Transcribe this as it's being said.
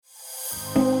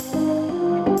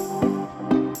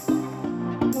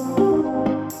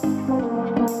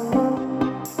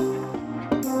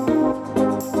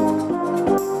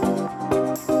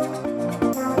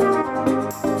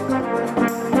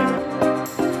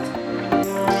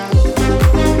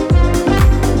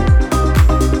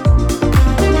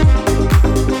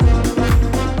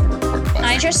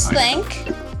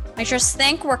I just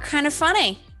think we're kind of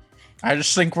funny. I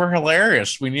just think we're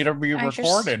hilarious. We need to be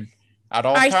recorded at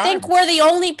all times. I think we're the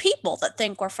only people that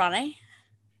think we're funny.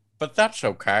 But that's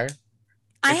okay.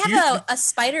 I have a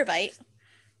spider bite.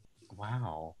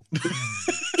 Wow.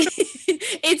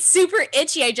 It's super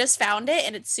itchy. I just found it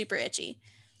and it's super itchy.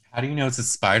 How do you know it's a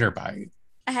spider bite?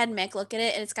 I had Mick look at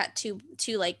it and it's got two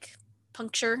like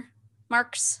puncture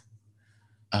marks.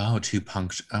 Oh, two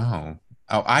puncture. Oh,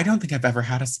 I don't think I've ever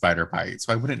had a spider bite,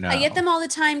 so I wouldn't know. I get them all the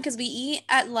time because we eat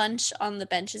at lunch on the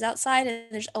benches outside and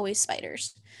there's always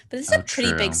spiders. But this is a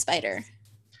pretty big spider. Damn.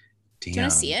 Do you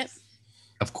want to see it?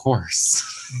 Of course.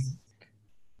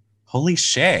 Holy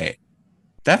shit.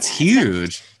 That's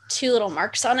huge. Two little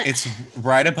marks on it. It's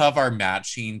right above our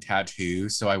matching tattoo,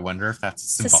 so I wonder if that's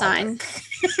symbolic.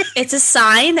 It's a sign. It's a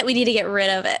sign that we need to get rid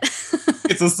of it.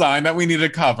 It's a sign that we need to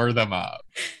cover them up.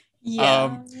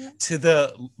 Yeah. To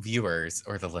the viewers,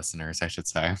 or the listeners, I should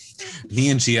say, me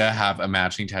and Gia have a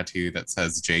matching tattoo that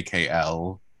says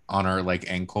JKL on our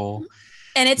ankle.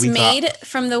 And it's made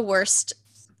from the worst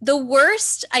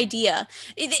idea.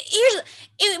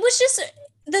 It was just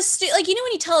when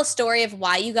you tell a story of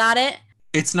why you got it.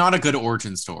 It's not a good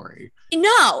origin story.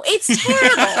 No, it's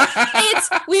terrible.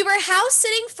 We were house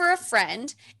sitting for a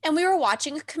friend and we were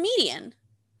watching a comedian.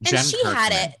 And Jen she Kirkman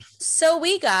had it, so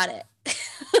we got it.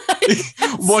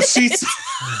 Well, she's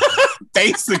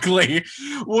basically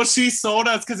she sold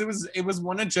us because it was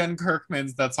one of Jen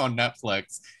Kirkman's that's on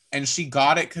Netflix, and she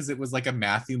got it because it was like a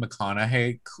Matthew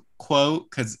McConaughey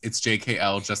quote because it's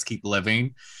JKL, just keep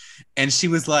living. And she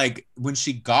was like, when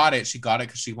she got it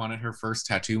because she wanted her first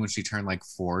tattoo when she turned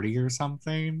 40 or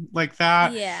something like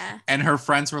that. Yeah. And her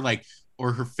friends were like,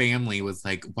 or her family was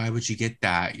like, why would you get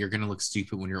that? You're gonna look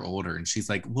stupid when you're older. And she's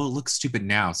like, well, it looks stupid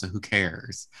now, so who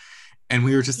cares? And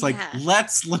we were just like,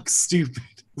 let's look stupid.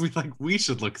 We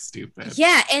should look stupid.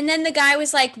 Yeah. And then the guy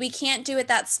was like, we can't do it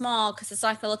that small because it's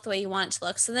not going to look the way you want it to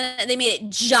look. So then they made it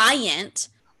giant.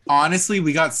 Honestly,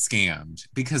 we got scammed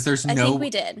because I think we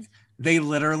did. They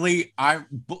literally,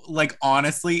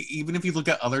 honestly, even if you look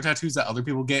at other tattoos that other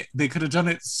people get, they could have done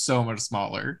it so much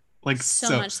smaller.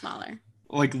 So much smaller.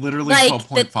 Literally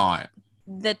 12-point font.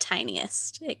 The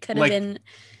tiniest. It could have been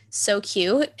so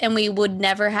cute, and we would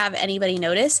never have anybody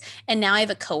notice. And now I have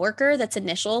a coworker that's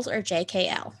initials are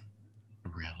JKL.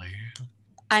 Really?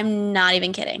 I'm not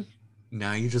even kidding.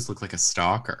 Now you just look like a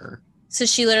stalker. So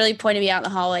she literally pointed me out in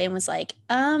the hallway and was like,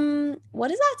 what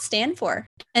does that stand for?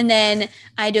 And then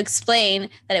I had to explain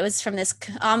that it was from this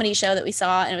comedy show that we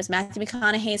saw, and it was Matthew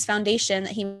McConaughey's foundation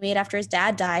that he made after his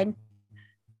dad died.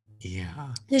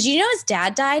 Yeah. Did you know his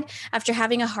dad died after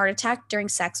having a heart attack during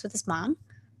sex with his mom?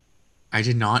 I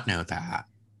did not know that.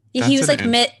 Yeah, he was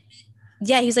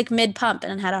mid pump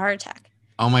and had a heart attack.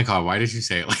 Oh my God, why did you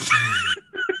say it like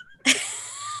that?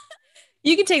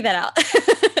 You can take that out.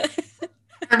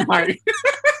 I might.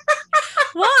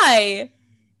 Why?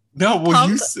 No, well,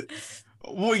 you said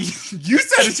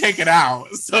to take it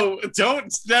out. So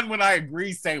don't then when I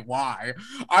agree say why.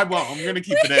 I won't. I'm going to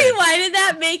keep it in. Why did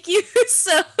that make you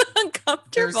so uncomfortable?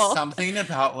 There's something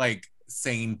about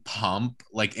saying pump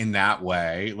in that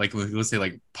way, when people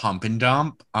say pump and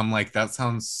dump, I'm like, that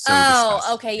sounds so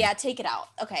disgusting. Okay, yeah, take it out.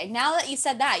 Okay, now that you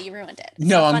said that, you ruined it.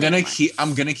 No, I'm gonna keep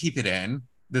it in.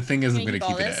 The thing is, I'm gonna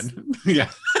keep it in. Yeah.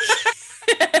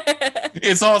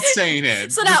 It's all staying in.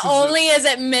 So not only is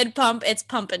it mid pump, it's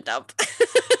pump and dump.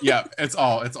 Yeah, it's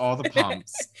all the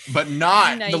pumps, but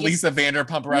not the Lisa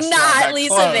Vanderpump restaurant. Not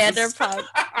Lisa Vanderpump.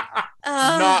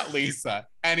 Not Lisa.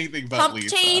 Anything but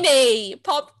Lisa.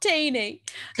 Pop-tiny.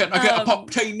 Can I get a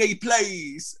pop-tiny,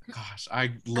 please? Gosh,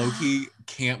 I low-key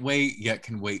can't wait, yet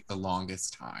can wait the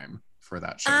longest time for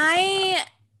that show.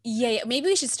 Yeah, maybe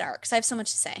we should start because I have so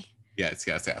much to say. Yes.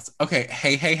 Okay,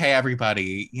 hey,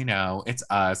 everybody. It's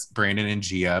us, Brandon and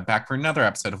Gia, back for another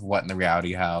episode of What in the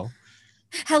Reality Hell.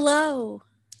 Hello,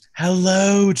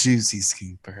 Juicy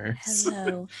Scoopers.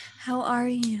 Hello, how are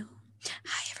you?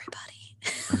 Hi, everybody.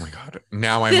 Oh my God,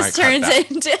 now I might cut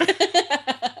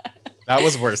that. That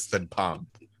was worse than pump,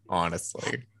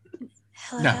 honestly.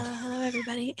 Hello,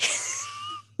 everybody.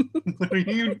 What are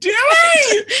you doing?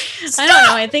 I don't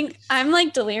know. I think I'm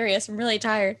delirious. I'm really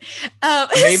tired.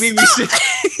 Maybe we should.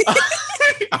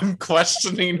 I'm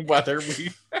questioning whether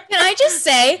we. Can I just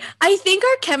say, I think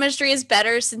our chemistry is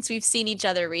better since we've seen each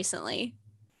other recently.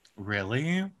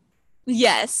 Really?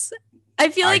 Yes. I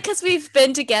feel like because we've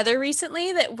been together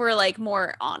recently that we're like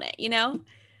more on it, you know?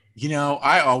 You know,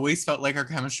 I always felt like our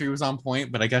chemistry was on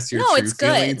point, but I guess your true it's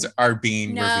good. feelings are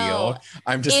being revealed.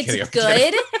 I'm just kidding. It's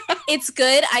good. It's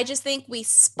good. I just think we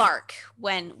spark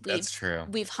when That's true.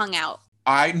 We've hung out.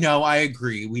 I know, I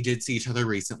agree. We did see each other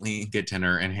recently, get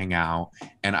dinner and hang out.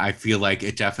 And I feel like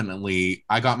it definitely,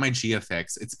 I got my Gia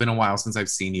fix. It's been a while since I've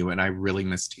seen you and I really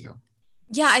missed you.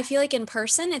 Yeah, I feel like in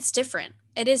person, it's different.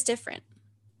 It is different.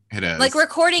 It is. Like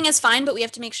recording is fine, but we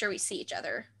have to make sure we see each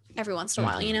other every once in a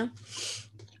while, you know?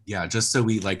 Yeah, just so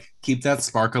we like keep that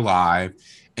spark alive.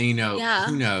 And you know, Yeah.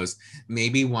 Who knows?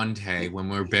 Maybe one day when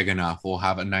we're big enough, we'll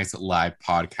have a nice live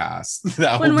podcast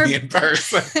that will be in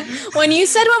person. When you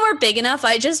said when we're big enough,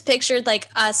 I just pictured like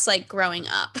us like growing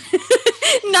up,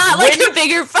 not like a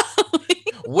bigger following.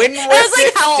 When we're I was 50.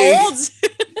 like, how old?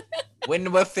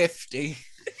 When we're 50.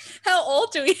 How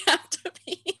old do we have to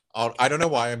be? I don't know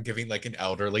why I'm giving like an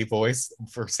elderly voice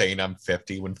for saying I'm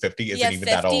 50 when 50 isn't even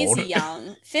that old. 50's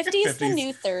young. 50 is the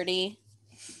new 30.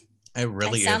 It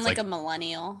really I sound is like a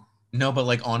millennial. No, but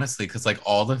like honestly, because like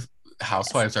all the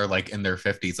housewives are like in their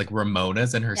 50s. Like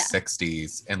Ramona's in her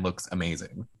 60s and looks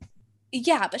amazing.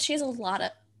 Yeah, but she has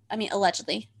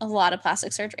allegedly, a lot of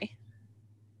plastic surgery.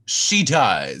 She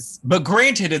does. But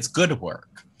granted, it's good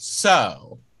work.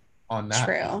 So on that.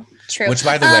 True. Which,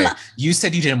 by the way, you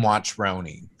said you didn't watch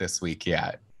Roni this week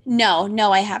yet. No,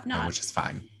 I have not. Which is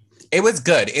fine. It was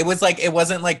good. It was like, it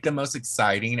wasn't like the most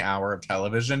exciting hour of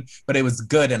television, but it was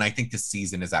good. And I think the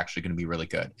season is actually going to be really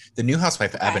good. The new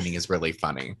housewife, Ebony, is really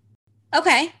funny.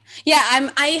 Okay. Yeah,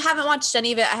 I haven't watched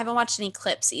any of it. I haven't watched any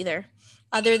clips either,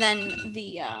 other than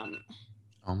the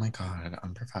Oh my God,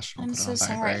 unprofessional. I'm so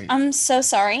sorry. I'm so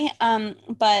sorry.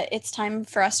 But it's time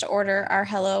for us to order our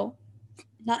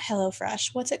not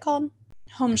HelloFresh. What's it called?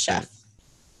 Home Chef.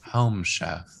 Home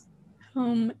Chef.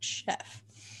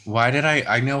 Why did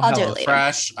I know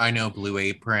HelloFresh? I know Blue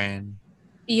Apron.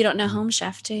 You don't know Home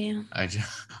Chef, do you? I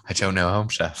don't know Home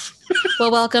Chef.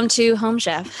 Well, welcome to Home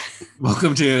Chef.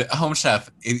 Welcome to Home Chef.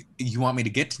 If you want me to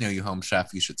get to know you, Home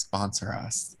Chef, you should sponsor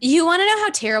us. You want to know how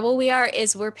terrible we are?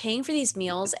 Is we're paying for these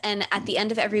meals, and at the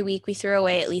end of every week, we throw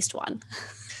away at least one.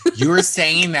 You were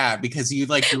saying that because you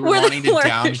were wanting to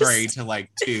downgrade to like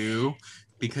 2.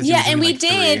 Because and we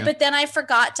did, 3. But then I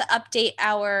forgot to update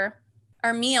our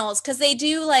meals because they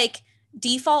do like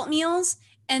default meals.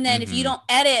 And then if you don't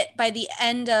edit by the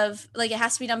end of, like, it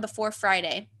has to be done before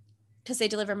Friday because they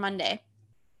deliver Monday.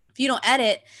 If you don't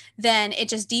edit, then it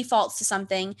just defaults to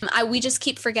something. We just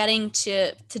keep forgetting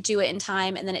to do it in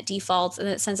time, and then it defaults, and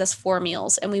then it sends us 4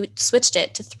 meals. And we switched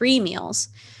it to 3 meals,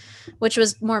 which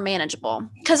was more manageable.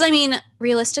 Because, I mean,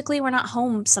 realistically, we're not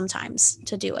home sometimes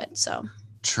to do it, so.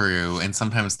 True, and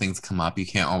sometimes things come up you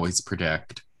can't always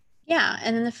predict. Yeah,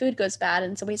 and then the food goes bad,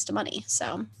 and it's a waste of money,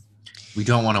 so. We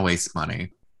don't want to waste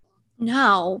money.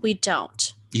 No, we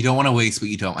don't. You don't want to waste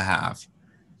what you don't have.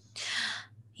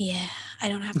 Yeah, I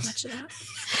don't have much of that.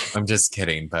 I'm just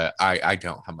kidding, but I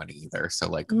don't have money either. So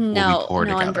like, no, we'll be poor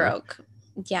together. I'm broke.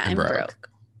 Yeah, I'm broke.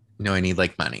 No, I need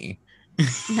like money.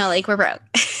 No, like we're broke.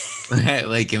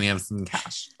 Like, can we have some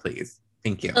cash, please?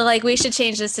 Thank you. Like, we should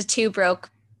change this to 2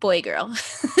 broke boy girl.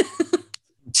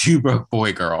 2 broke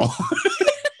boy girl.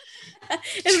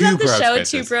 Isn't that the show,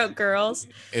 bitches. 2 Broke Girls?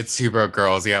 It's 2 Broke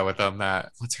Girls, yeah, with them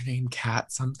what's her name?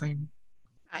 Kat something?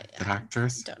 The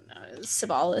actress? I don't know.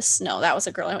 Sabalis? No, that was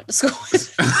a girl I went to school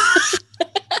with.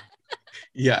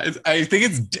 Yeah, I think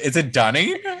is it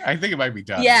Dunning? I think it might be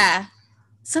Dunning. Yeah.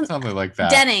 Something like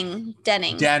that. Denning.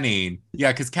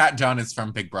 Yeah, because Kat Dunn is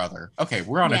from Big Brother. Okay,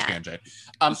 we're on a tangent.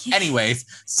 Anyways,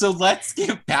 so let's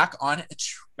get back on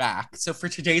track. So for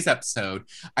today's episode,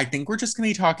 I think we're just going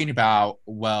to be talking about,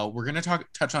 well, we're going to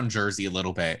touch on Jersey a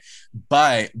little bit.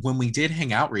 But when we did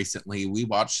hang out recently, we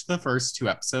watched the first 2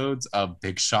 episodes of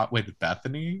Big Shot with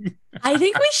Bethany. I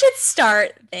think we should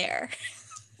start there.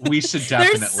 We should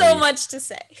definitely. There's so much to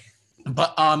say.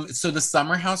 But so the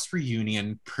Summer House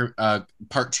reunion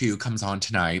part 2 comes on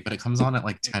tonight, but it comes on at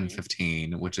like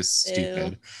 10:15, which is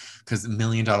stupid because $1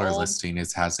 Million Listing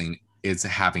is having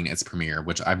its premiere,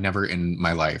 which I've never in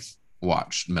my life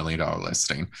watched $1 Million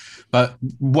Listing, but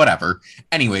whatever.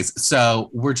 Anyways, so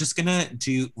we're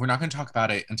not gonna talk about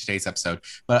it in today's episode,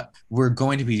 but we're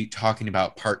going to be talking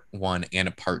about part 1 and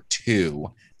a part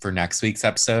 2 for next week's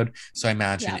episode. So I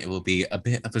imagine it will be a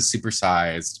bit of a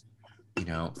supersized,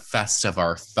 fest of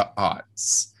our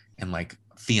thoughts and like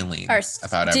feelings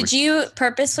about everything. Did you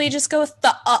purposely just go with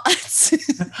thoughts?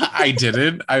 I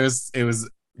didn't. It was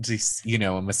just,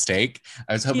 a mistake.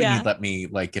 I was hoping Yeah. you'd let me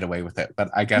like get away with it, but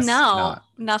I guess No, not.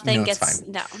 nothing No, it's gets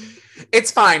fine. no.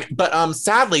 It's fine, but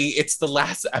sadly, it's the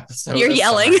last episode. You're of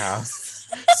yelling. Summer House.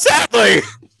 Sadly.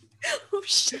 Oh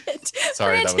shit.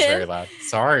 Sorry, that was very loud.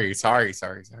 Sorry.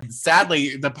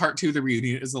 Sadly, the part 2 of the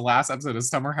reunion is the last episode of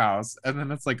Summer House, and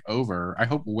then it's like over. I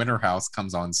hope Winter House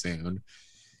comes on soon.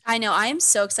 I know. I am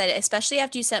so excited, especially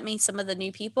after you sent me some of the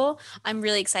new people. I'm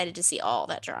really excited to see all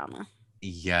that drama.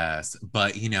 Yes,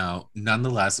 but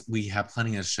nonetheless, we have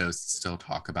plenty of shows to still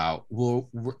talk about.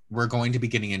 We're going to be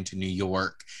getting into New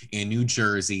York and New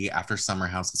Jersey after Summer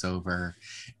House is over,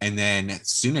 and then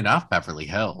soon enough, Beverly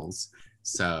Hills.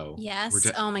 So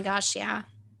yes. Oh my gosh, yeah.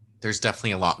 There's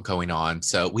definitely a lot going on.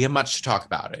 So we have much to talk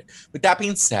about it. With that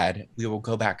being said, we will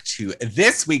go back to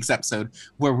this week's episode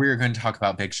where we're going to talk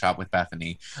about Big Shot with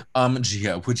Bethany.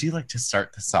 Gia, would you like to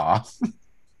start this off?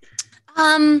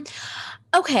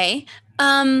 Okay.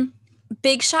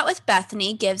 Big Shot with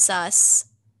Bethany gives us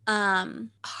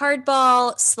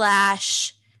hardball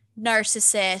 /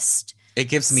 narcissist. It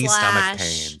gives me stomach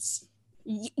pains.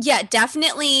 Yeah,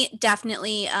 definitely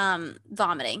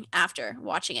vomiting after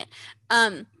watching it.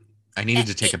 I needed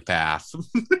to take a bath.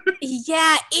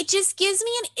 Yeah, it just gives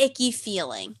me an icky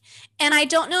feeling. And I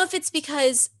don't know if it's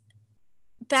because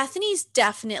Bethany's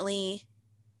definitely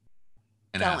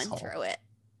going through it.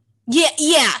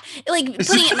 Yeah, like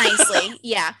putting it nicely.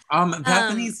 Yeah.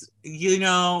 Bethany's,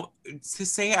 to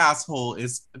say asshole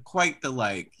is quite the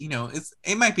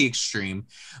it might be extreme,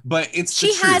 but it's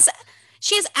she has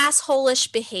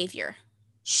asshole-ish behavior.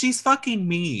 She's fucking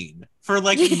mean for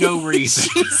no reason.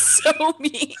 She's so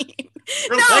mean.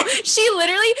 She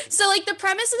literally, so the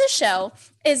premise of the show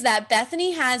is that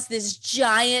Bethany has this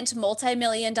giant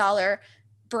multi-million-dollar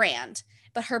brand,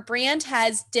 but her brand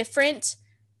has different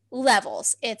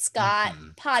levels. It's got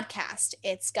podcast,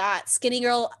 it's got Skinny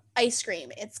Girl ice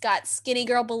cream, it's got Skinny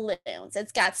Girl balloons,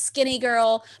 it's got Skinny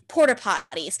Girl porta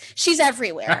potties. She's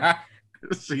everywhere.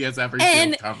 She has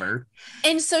everything covered.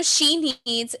 And so she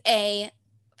needs a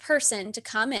person to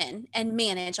come in and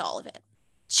manage all of it.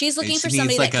 She's looking for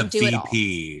somebody that can do it all.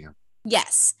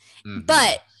 Yes.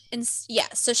 But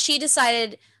so she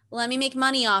decided, let me make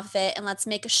money off it and let's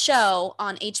make a show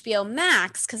on HBO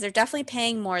Max, because they're definitely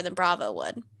paying more than Bravo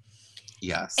would.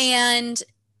 Yes. And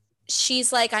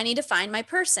she's like, I need to find my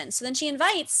person. So then she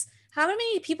invites, how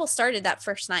many people started that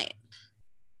first night?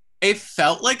 It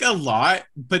felt like a lot,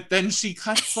 but then she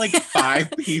cuts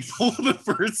 5 people the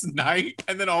first night,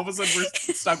 and then all of a sudden we're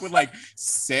stuck with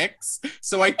 6.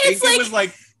 So I think it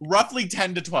was roughly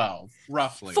 10 to 12,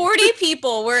 roughly. 40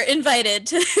 people were invited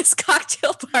to this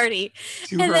cocktail party.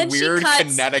 To her weird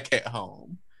Connecticut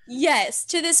home. Yes,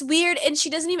 to this weird, and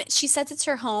she says it's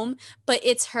her home, but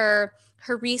it's her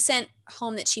recent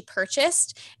home that she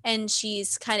purchased, and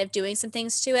she's kind of doing some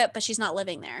things to it, but she's not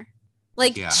living there.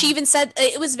 She even said,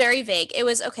 it was very vague. It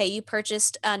was, okay, you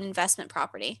purchased an investment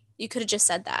property. You could have just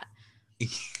said that. You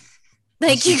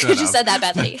could have just said that,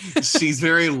 Bethany. She's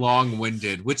very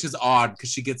long-winded, which is odd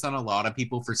because she gets on a lot of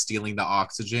people for stealing the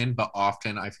oxygen, but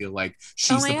often I feel like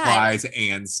she supplies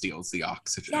and steals the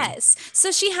oxygen. Yes.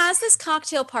 So she has this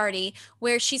cocktail party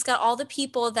where she's got all the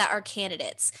people that are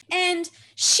candidates. And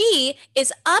she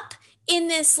is up in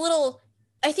this little,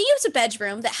 I think it was a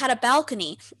bedroom that had a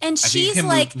balcony. And she's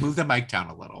move the mic down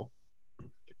a little.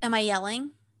 Am I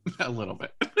yelling? A little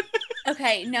bit.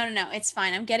 Okay, no, it's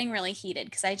fine. I'm getting really heated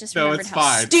because I just remembered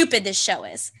how stupid this show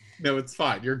is. No, it's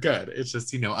fine. You're good. It's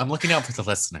just, I'm looking out for the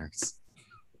listeners.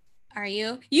 Are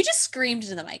you? You just screamed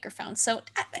into the microphone, so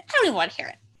I don't even want to hear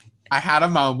it. I had a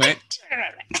moment,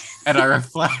 and I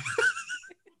reflect.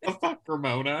 Fuck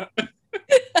Ramona.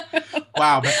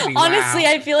 Wow, Bethany, honestly,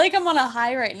 I feel like I'm on a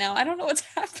high right now. I don't know what's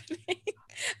happening.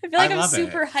 I feel like I'm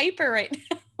super hyper right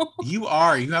now. You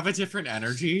are. You have a different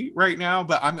energy right now,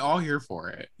 but I'm all here for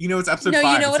it. It's episode 5.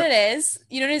 No, you know what it is?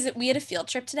 You know what it is? We had a field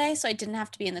trip today, so I didn't have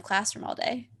to be in the classroom all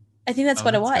day. I think that's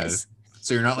what it was. Good.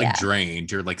 So you're not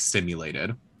drained. You're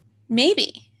stimulated.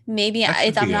 Maybe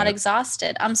I'm not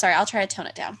exhausted. I'm sorry. I'll try to tone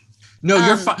it down. No,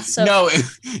 you're fine. No,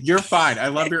 you're fine. I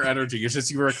love your energy. It's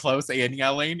just you were close and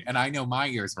yelling, and I know my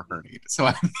ears were hurting.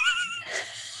 So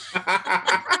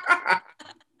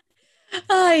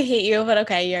I hate you, but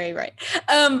okay, you're right.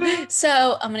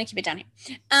 So I'm gonna keep it down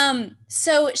here.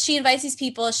 So she invites these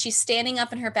people. She's standing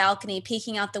up in her balcony,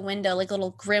 peeking out the window like a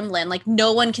little gremlin. Like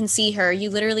no one can see her. You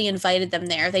literally invited them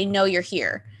there. They know you're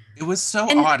here. It was so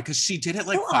odd because she did it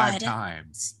 5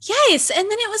 times. Yes, and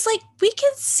then it was like, we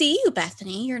can see you,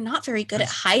 Bethany. You're not very good at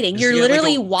hiding. You're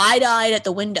literally wide-eyed at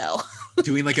the window.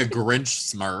 doing like a Grinch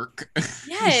smirk.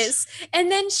 Yes.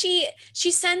 And then she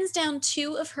sends down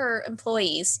 2 of her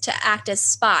employees to act as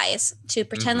spies, to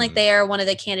pretend like they are one of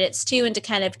the candidates too, and to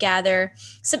kind of gather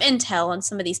some intel on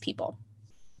some of these people.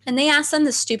 And they ask them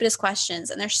the stupidest questions,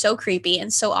 and they're so creepy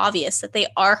and so obvious that they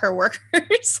are her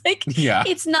workers. Like, Yeah.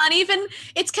 it's not even,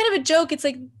 it's kind of a joke. It's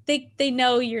like they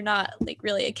know you're not like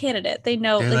really a candidate. They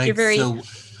know like you're very. So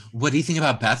what do you think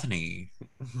about Bethany?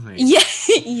 Yeah.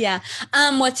 Yeah.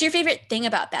 What's your favorite thing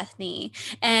about Bethany?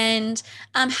 And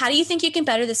how do you think you can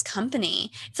better this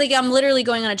company? It's like I'm literally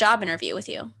going on a job interview with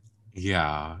you.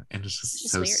 Yeah. And it's just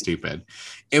so weird. stupid.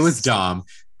 It was dumb.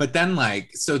 But then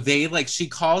so they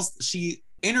she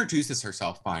introduces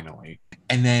herself finally.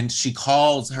 And then she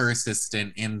calls her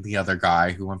assistant and the other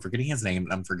guy, who I'm forgetting his name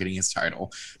and I'm forgetting his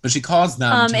title. But she calls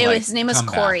them his name was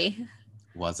Corey. Back.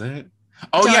 Was it?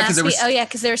 Oh, yeah, because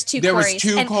there was 2 Corys. There was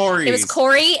 2 Corys. It was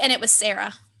Corey and it was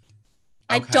Sarah.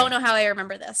 Okay. I don't know how I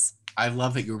remember this. I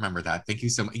love that you remember that. Thank you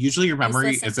so much. Usually your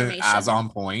memory isn't as on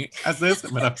point as this,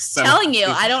 but I'm so telling you,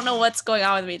 I don't know what's going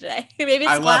on with me today. Maybe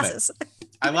it's glasses.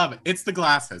 I love it. It's the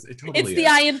glasses. It totally is. It's the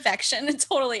eye infection. It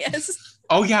totally is.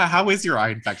 Oh, yeah. How is your eye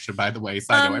infection, by the way?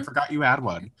 Side note, I forgot you had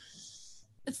one.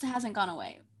 It hasn't gone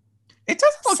away. It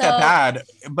doesn't look that bad,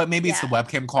 but maybe it's the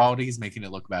webcam quality is making it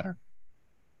look better.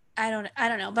 I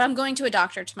don't know, but I'm going to a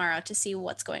doctor tomorrow to see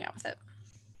what's going on with it.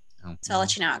 Oh, so I'll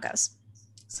let you know how it goes.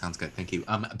 Sounds good. Thank you.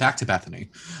 Back to Bethany.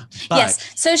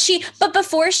 Yes. So but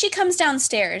before she comes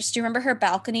downstairs, do you remember her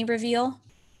balcony reveal?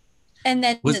 And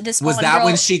then was that girl,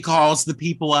 when she calls the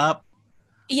people up?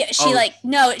 Yeah,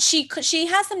 she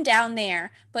has them down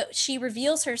there, but she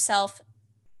reveals herself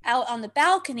out on the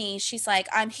balcony. She's like,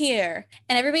 I'm here.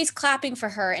 And everybody's clapping for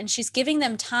her. And she's giving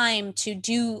them time to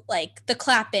do like the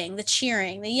clapping, the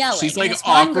cheering, the yelling. She's like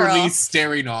awkwardly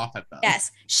staring off at them.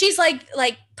 Yes. She's like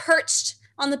perched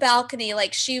on the balcony.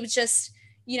 Like she was just,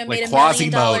 made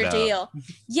 $1 million deal.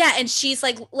 Yeah. And she's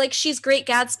like she's Great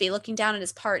Gatsby looking down at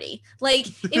his party. Like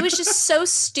it was just so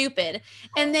stupid.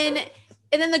 And then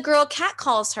the girl cat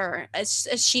calls her as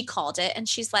she called it. And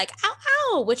she's like, ow,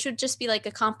 ow, which would just be like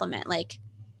a compliment. Like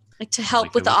to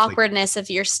help with the awkwardness if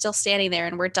you're still standing there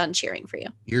and we're done cheering for you.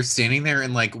 You're standing there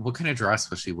and like, what kind of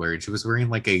dress was she wearing? She was wearing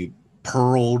like a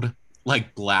pearled,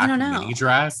 like black mini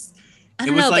dress. I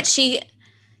don't know, but she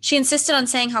insisted on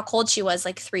saying how cold she was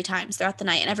like 3 times throughout the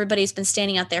night. And everybody's been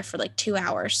standing out there for like 2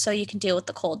 hours. So you can deal with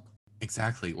the cold.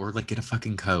 Exactly. Or like get a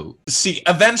fucking coat. She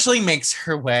eventually makes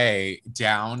her way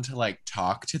down to like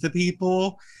talk to the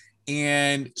people.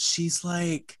 And she's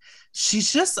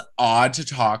just odd to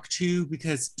talk to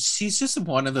because she's just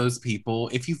one of those people.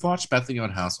 If you've watched Bethany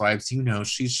on Housewives,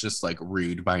 she's just like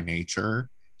rude by nature.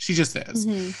 She just is.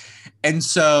 Mm-hmm. And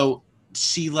so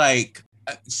she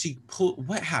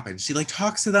what happened? She like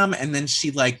talks to them and then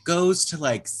she like goes to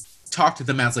like talk to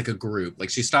them as like a group. Like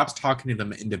she stops talking to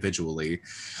them individually.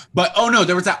 But oh no,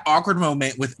 there was that awkward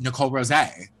moment with Nicole Rose,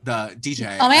 the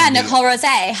DJ. Oh my god, Nicole Rose.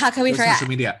 How can we forget? Social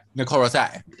media. Nicole Rose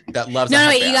that loves. No,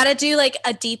 wait, you gotta do like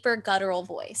a deeper guttural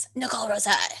voice. Nicole Rose.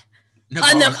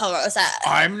 I'm Nicole Rose.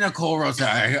 I'm Nicole Rose.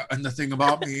 And the thing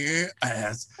about me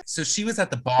is, so she was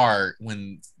at the bar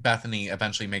when Bethany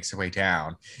eventually makes her way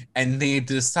down, and they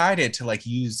decided to like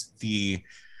use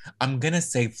I'm going to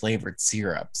say flavored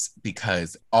syrups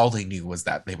because all they knew was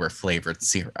that they were flavored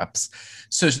syrups.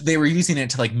 So they were using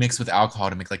it to like mix with alcohol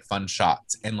to make like fun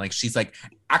shots. And like, she's like,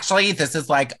 actually, this is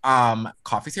like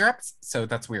coffee syrups. So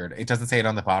that's weird. It doesn't say it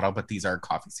on the bottle, but these are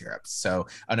coffee syrups. So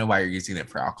I don't know why you're using it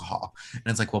for alcohol. And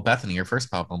it's like, well, Bethany, your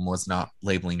first problem was not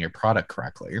labeling your product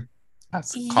correctly.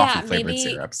 That's coffee flavored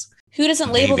syrups. Who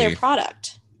doesn't label their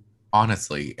product?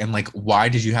 Honestly. And like, why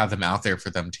did you have them out there for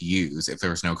them to use if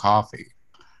there was no coffee?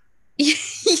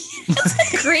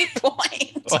 That's a great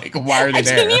point. Like, why are they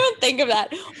there? I didn't even think of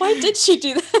that. Why did she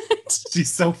do that?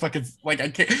 She's so fucking like I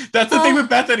can't. That's the thing with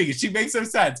Bethany. She makes no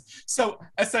sense. So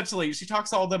essentially, she talks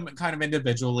to all of them kind of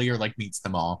individually or like meets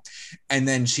them all, and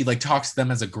then she like talks to them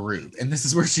as a group. And this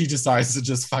is where she decides to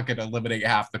just fucking eliminate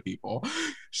half the people.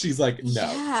 She's like, no.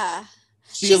 Yeah.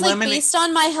 She's like, based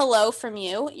on my hello from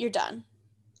you, you're done.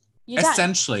 You're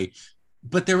essentially. Done.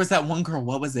 But there was that one girl.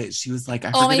 What was it? She was like,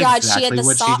 oh my god, exactly she had the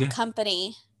sock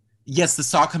company. Yes, the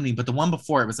sock company. But the one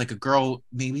before, it was like a girl.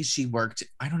 Maybe she worked.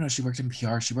 I don't know. She worked in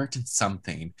PR. She worked in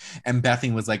something. And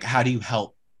Bethany was like, "How do you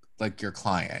help like your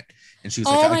client?" And she was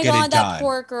like, "I'll get it done." That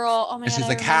poor girl. Oh my god. And she's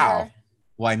like, "How?"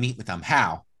 Well, I meet with them.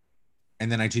 How?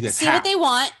 And then I do this. See what they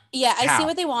want. Yeah, I see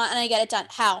what they want, and I get it done.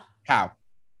 How? I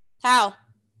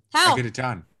get it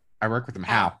done. I work with them.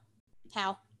 How?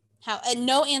 And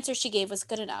no answer she gave was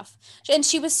good enough. And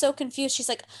she was so confused. She's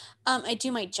like, I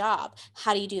do my job.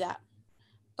 How do you do that?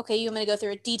 Okay, you want me to go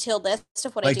through a detailed list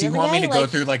of what I Like, do do you every want me day? to go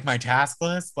through like my task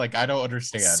list? Like, I don't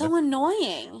understand. So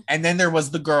annoying. And then there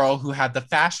was the girl who had the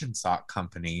fashion sock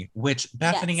company, which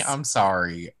Bethany, Yes. I'm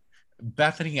sorry.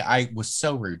 Bethany, I was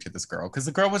so rude to this girl because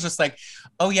the girl was just like,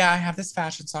 oh yeah, I have this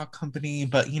fashion sock company,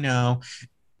 but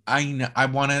I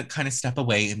want to kind of step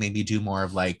away and maybe do more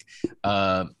of like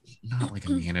not like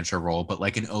a manager role, but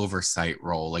like an oversight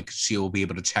role. Like she'll be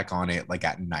able to check on it like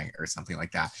at night or something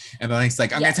like that. And then he's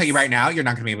like, I'm gonna tell you right now, you're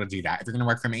not gonna be able to do that. If you're gonna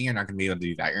work for me, you're not gonna be able to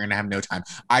do that. You're gonna have no time.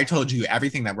 I told you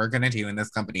everything that we're gonna do in this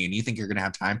company, and you think you're gonna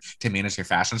have time to manage your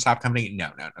fashion shop company?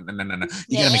 No. You gotta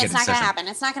make a It's not decision. gonna happen.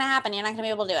 It's not gonna happen. You're not gonna be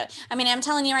able to do it. I mean, I'm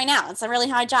telling you right now, it's a really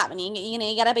hard job, and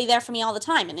you gotta be there for me all the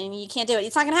time, and you can't do it.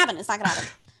 It's not gonna happen. It's not gonna happen.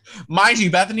 Mind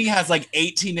you, Bethany has like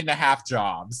 18 and a half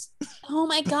jobs. Oh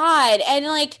my God. And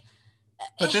like,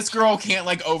 but this girl can't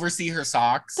like oversee her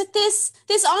socks. But this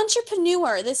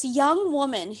entrepreneur, this young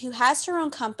woman who has her own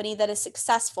company that is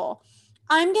successful,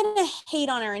 I'm gonna hate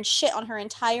on her and shit on her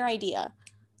entire idea.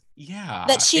 Yeah.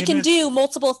 That she can do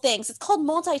multiple things. It's called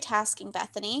multitasking,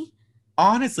 Bethany.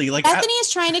 Honestly, like Bethany is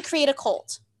trying to create a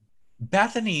cult.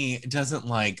 Bethany doesn't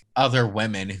like other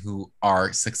women who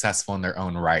are successful in their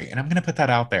own right. And I'm going to put that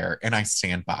out there and I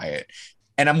stand by it.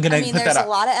 And I'm going to put that out. There's a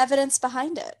lot of evidence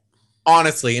behind it.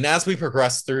 Honestly, and as we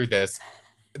progress through this,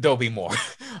 there'll be more.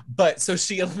 But so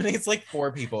she eliminates like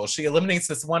 4 people. She eliminates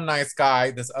this one nice guy,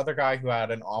 this other guy who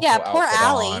had an awful poor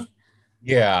Allie. On.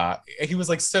 Yeah, he was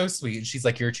like so sweet. And she's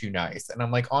like, you're too nice. And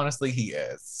I'm like, honestly, he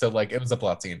is. So like, it was a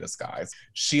blessing in disguise.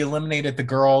 She eliminated the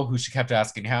girl who she kept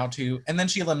asking how to. And then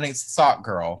she eliminates the sock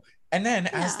girl. And then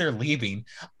as they're leaving,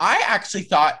 I actually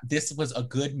thought this was a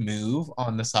good move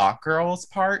on the sock girl's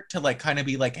part to like kind of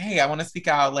be like, hey, I want to speak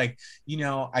out. Like,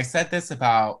 I said this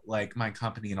about like my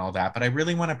company and all that, but I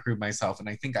really want to prove myself. And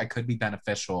I think I could be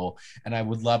beneficial and I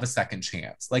would love a second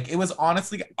chance. Like it was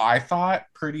honestly, I thought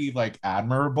pretty like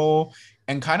admirable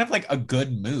and kind of like a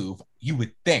good move, you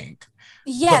would think.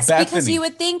 Yes, because you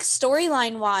would think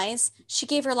storyline wise, she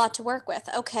gave her a lot to work with.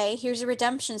 Okay, here's a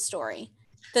redemption story.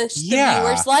 The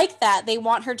viewers like that. They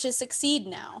want her to succeed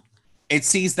now. It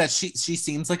sees that she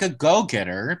seems like a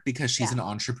go-getter because she's an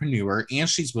entrepreneur and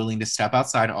she's willing to step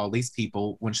outside all these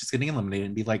people when she's getting eliminated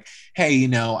and be like, hey,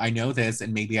 I know this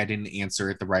and maybe I didn't answer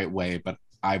it the right way, but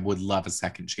I would love a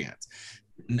second chance.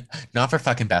 Not for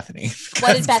fucking Bethany.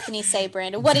 What did Bethany say,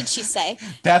 Brandon? What did she say?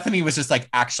 Bethany was just like,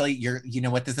 actually, you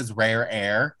know what? This is rare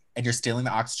air. And you're stealing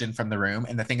the oxygen from the room.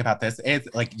 And the thing about this is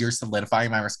like, you're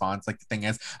solidifying my response. Like the thing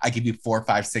is, I give you 4,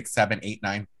 5, 6, 7, 8,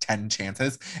 9, 10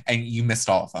 chances and you missed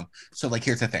all of them. So like,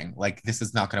 here's the thing, like, this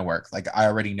is not going to work. Like, I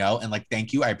already know. And like,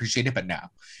 thank you. I appreciate it. But no.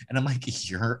 And I'm like,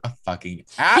 you're a fucking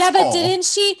asshole. Yeah,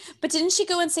 but didn't she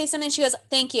go and say something? She goes,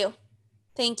 thank you.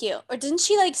 Thank you. Or didn't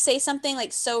she like say something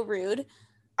like so rude?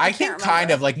 I think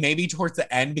kind of like maybe towards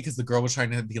the end because the girl was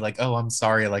trying to be like, oh, I'm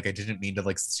sorry. Like, I didn't mean to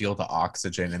like steal the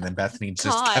oxygen. And then Bethany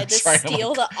just kept trying to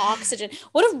steal the oxygen.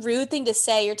 What a rude thing to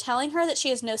say. You're telling her that she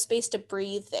has no space to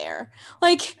breathe there.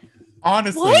 Like,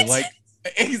 honestly, what?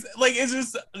 It's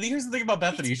just, here's the thing about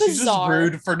Bethany. She's just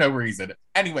rude for no reason.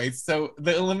 Anyway, so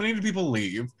the eliminated people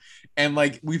leave and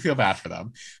like we feel bad for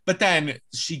them. But then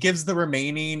she gives the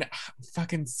remaining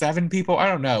fucking 7 people. I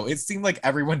don't know. It seemed like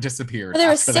everyone disappeared. There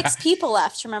were 6 people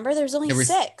left. Remember, there's only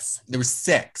 6. There were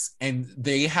 6, and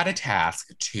they had a task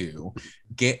to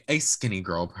get a Skinny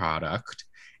Girl product.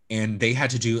 And they had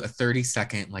to do a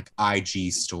 30-second like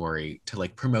IG story to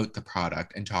like promote the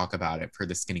product and talk about it for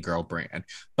the Skinny Girl brand.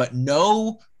 But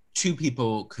no 2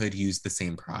 people could use the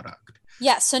same product.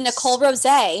 Yeah, so Nicole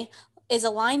Rosé is a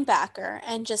linebacker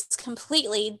and just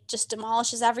completely just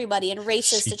demolishes everybody and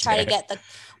races to try to get the,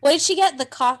 what did she get?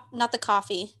 Not the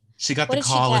coffee. She got the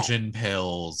collagen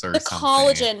pills or the something.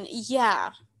 Collagen, yeah.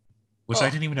 Which I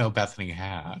didn't even know Bethany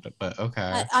had, but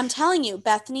okay. I'm telling you,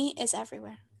 Bethany is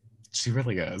everywhere. She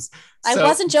really is. I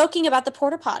wasn't joking about the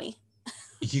porta potty.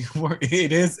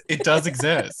 It does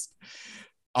exist.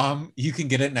 You can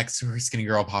get it next to her Skinny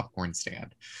Girl popcorn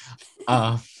stand.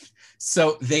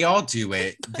 So they all do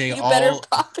it. They all better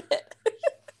pop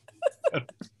it.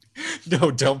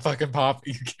 No, don't fucking pop.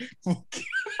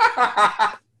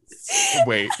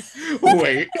 Wait. You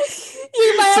might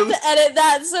have to edit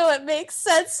that so it makes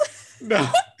sense. No,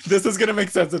 this is gonna make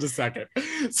sense in a second.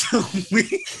 So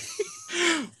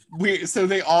so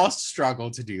they all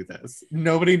struggle to do this.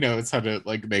 Nobody knows how to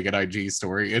like make an IG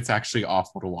story. It's actually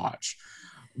awful to watch.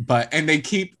 And they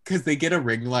keep, because they get a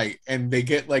ring light and they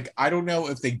get like, I don't know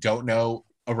if they don't know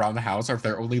around the house or if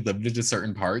they're only limited to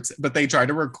certain parts, but they try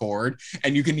to record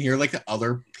and you can hear like the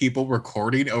other people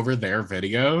recording over their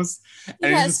videos.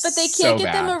 And Yes, but they can't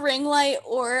get them bad. a ring light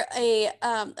or a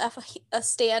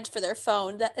stand for their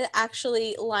phone that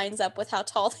actually lines up with how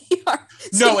tall they are.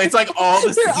 No, it's like all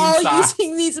the they're same all size.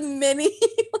 using these mini.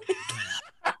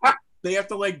 They have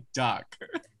to like duck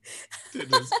to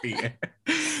just be it.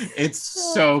 It's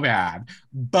so bad.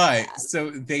 But so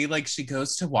they like she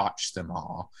goes to watch them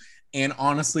all. And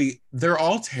honestly, they're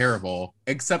all terrible,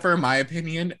 except for, in my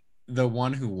opinion, the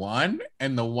one who won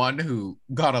and the one who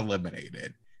got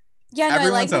eliminated. Yeah, no, I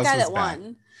like the guy that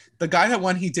won. The guy that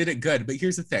won, he did it good. But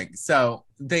here's the thing. So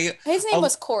his name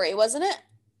was Corey, wasn't it?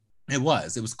 It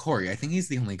was Corey. I think he's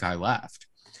the only guy left.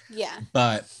 Yeah.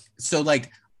 But so like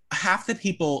half the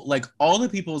people, like all the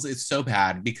people's is so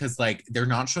bad because like they're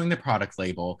not showing the product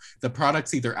label. The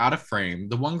product's either out of frame.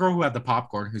 The one girl who had the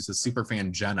popcorn, who's a super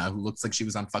fan, Jenna, who looks like she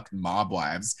was on fucking Mob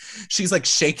Wives, she's like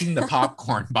shaking the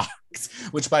popcorn box,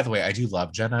 which by the way, I do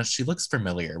love Jenna. She looks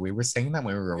familiar. We were saying that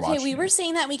when we were watching. Okay, we were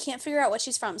saying that we can't figure out what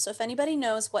she's from. So if anybody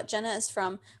knows what Jenna is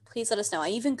from, please let us know. I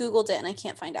even Googled it and I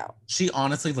can't find out. She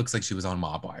honestly looks like she was on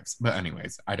Mob Wives. But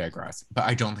anyways, I digress. But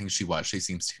I don't think she was. She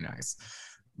seems too nice.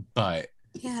 But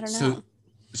yeah, I don't know.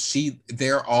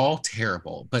 They're all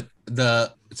terrible. But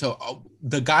the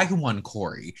guy who won,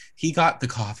 Corey, he got the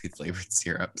coffee flavored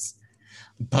syrups,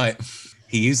 but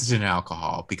he used it in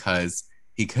alcohol because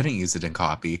he couldn't use it in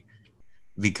coffee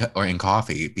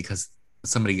because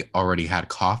somebody already had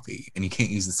coffee and you can't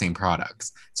use the same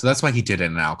products. So that's why he did it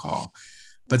in alcohol.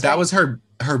 But that was her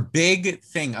big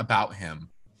thing about him,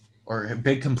 or her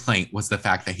big complaint was the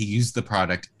fact that he used the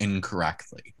product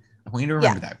incorrectly. I want you to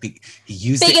remember that. He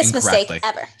used biggest it incorrectly. Mistake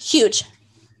ever. Huge.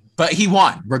 But he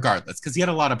won regardless because he had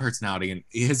a lot of personality and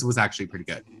his was actually pretty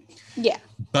good. Yeah.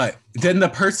 But then the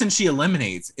person she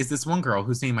eliminates is this one girl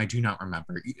whose name I do not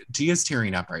remember. Gia's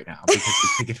tearing up right now because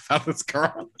she's thinking about this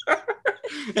girl.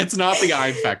 It's not the eye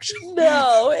infection.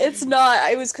 No, it's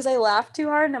not. It was because I laughed too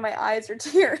hard and my eyes are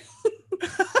tearing.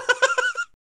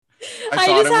 I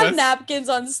just have napkins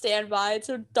on standby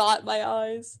to dot my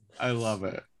eyes. I love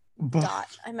it. Dot.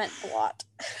 I meant blot.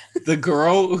 The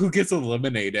girl who gets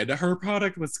eliminated, her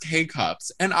product was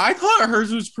K-Cups. And I thought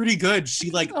hers was pretty good.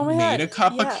 She like made a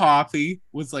cup of coffee,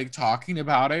 was like talking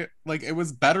about it. Like it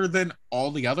was better than all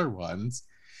the other ones.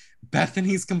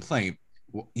 Bethany's complaint.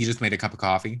 You just made a cup of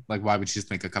coffee? Like, why would you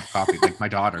just make a cup of coffee? Like, my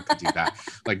daughter could do that.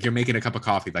 Like, you're making a cup of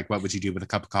coffee. Like, what would you do with a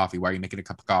cup of coffee? Why are you making a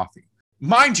cup of coffee?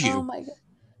 Mind you, oh my God.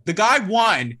 The guy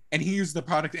won and he used the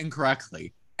product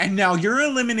incorrectly. And now you're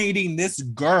eliminating this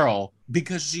girl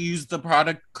because she used the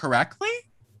product correctly?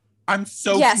 I'm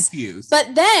so confused.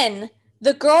 But then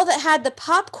the girl that had the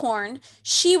popcorn,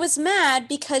 she was mad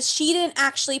because she didn't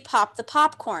actually pop the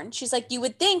popcorn. She's like, you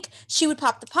would think she would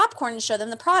pop the popcorn and show them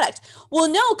the product. Well,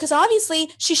 no, because obviously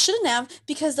she shouldn't have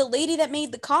because the lady that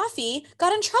made the coffee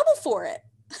got in trouble for it.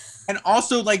 And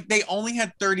also, like, they only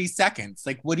had 30 seconds.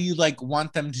 Like, what do you, like,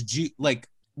 want them to do? Like,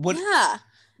 what? Yeah.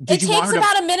 It takes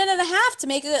about a minute and a half to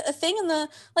make a thing in the,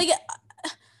 like...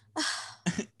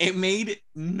 It made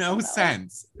no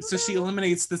sense. So she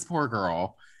eliminates this poor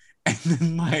girl. And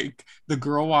then, like, the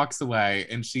girl walks away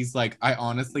and she's like, I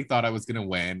honestly thought I was going to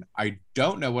win. I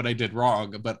don't know what I did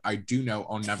wrong, but I do know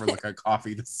I'll never look at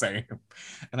coffee the same.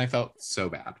 And I felt so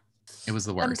bad. It was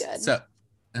the worst. I'm good. So,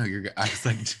 oh, you're good. I was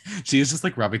like, she was just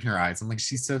like rubbing her eyes. I'm like,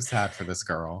 she's so sad for this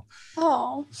girl.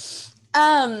 Oh.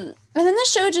 And then the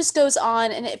show just goes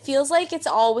on and it feels like it's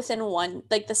all within one,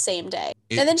 like the same day.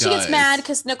 And then she gets mad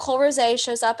because Nicole Rosé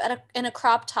shows up in a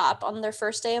crop top on their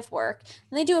first day of work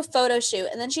and they do a photo shoot.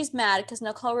 And then she's mad because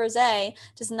Nicole Rosé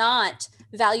does not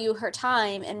value her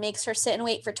time and makes her sit and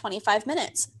wait for 25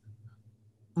 minutes.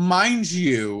 Mind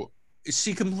you,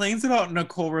 she complains about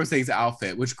Nicole Rosé's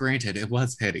outfit, which granted, it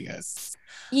was hideous.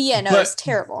 Yeah, no, it's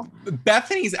terrible.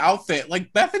 Bethany's outfit,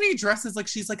 like Bethany dresses like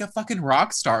she's like a fucking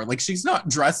rock star. Like she's not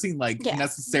dressing like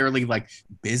necessarily like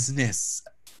business,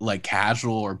 like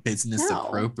casual or business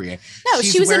appropriate. No,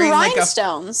 she was in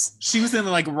rhinestones. She was in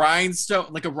like a rhinestone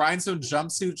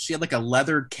jumpsuit. She had like a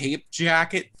leather cape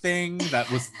jacket thing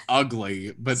that was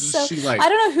ugly, but she like, I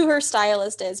don't know who her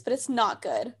stylist is, but it's not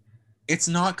good. It's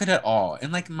not good at all.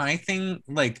 And like my thing,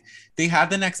 like they had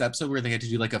the next episode where they had to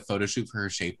do like a photo shoot for her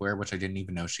shapewear, which I didn't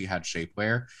even know she had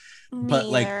shapewear. But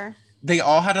like they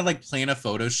all had to like plan a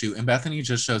photo shoot and Bethany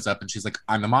just shows up and she's like,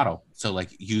 I'm the model. So like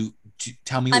you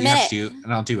tell me what you have to do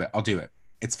and I'll do it.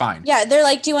 It's fine. Yeah. They're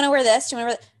like, do you want to wear this? Do you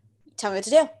want to wear that? Tell me what to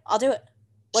do. I'll do it.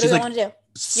 What do you want to do?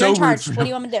 You're in charge. What do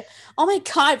you want me to do? Oh my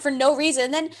God, for no reason.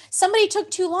 And then somebody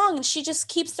took too long and she just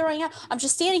keeps throwing out. I'm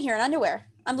just standing here in underwear.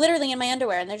 I'm literally in my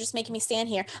underwear and they're just making me stand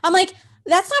here. I'm like,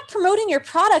 that's not promoting your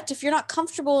product if you're not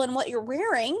comfortable in what you're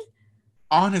wearing.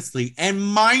 Honestly, and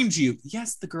mind you,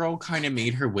 yes, the girl kind of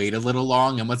made her wait a little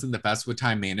long and wasn't the best with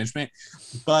time management,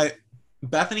 but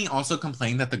Bethany also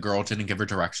complained that the girl didn't give her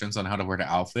directions on how to wear the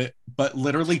outfit, but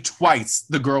literally twice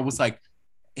the girl was like,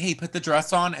 hey, put the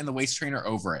dress on and the waist trainer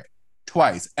over it.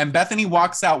 Twice. And Bethany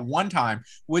walks out one time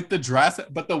with the dress,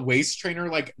 but the waist trainer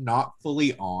like not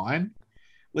fully on.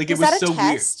 Like it was so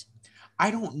weird.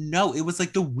 I don't know. It was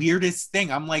like the weirdest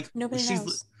thing. I'm like, nobody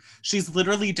knows. She's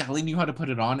literally telling you how to put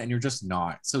it on and you're just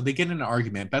not. So they get in an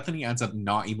argument. Bethany ends up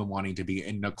not even wanting to be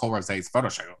in Nicole Rose's photo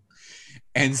shoot.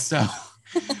 And so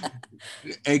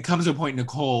it comes to a point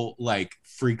Nicole like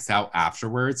freaks out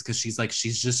afterwards because she's like,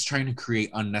 she's just trying to create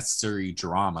unnecessary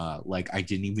drama. Like I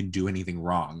didn't even do anything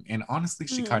wrong. And honestly,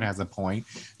 she kind of has a point.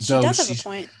 She does have a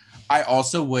point. I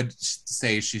also would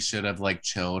say she should have like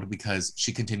chilled because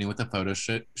she continued with the photo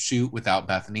shoot without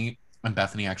Bethany. And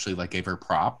Bethany actually like gave her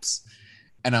props.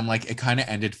 And I'm like, it kind of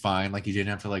ended fine. Like you didn't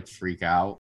have to like freak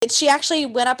out. She actually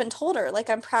went up and told her, like,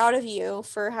 I'm proud of you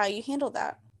for how you handled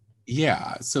that.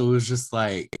 Yeah. So it was just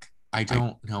like, I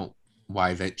don't know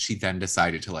why that she then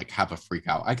decided to like have a freak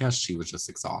out. I guess she was just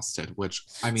exhausted, which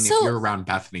I mean, if you're around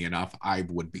Bethany enough, I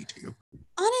would be too.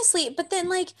 Honestly, but then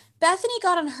like Bethany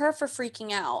got on her for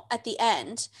freaking out at the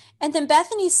end. And then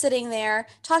Bethany's sitting there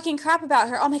talking crap about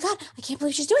her. Oh my God, I can't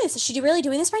believe she's doing this. Is she really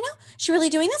doing this right now? Is she really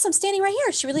doing this? I'm standing right here.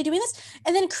 Is she really doing this?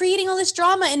 And then creating all this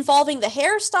drama involving the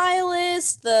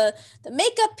hairstylist, the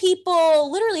makeup people,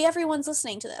 literally everyone's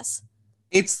listening to this.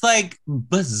 It's like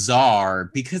bizarre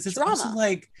because it's drama. Also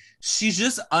like she's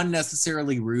just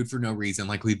unnecessarily rude for no reason,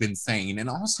 like we've been saying. And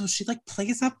also she like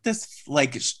plays up this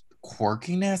like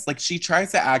quirkiness. Like she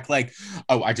tries to act like,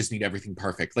 oh, I just need everything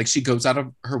perfect. Like she goes out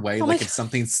of her way, like if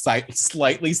something's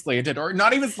slightly slanted or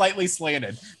not even slightly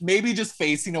slanted, maybe just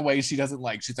facing a way she doesn't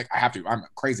like. She's like, I have to. I'm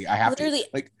crazy. I have literally to.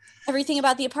 Like everything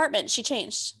about the apartment, she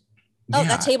changed. Oh, yeah.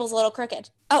 That table's a little crooked.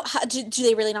 Oh, do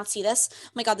they really not see this? Oh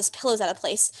my God, this pillow's out of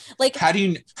place. Like, how do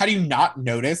you not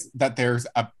notice that there's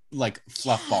a like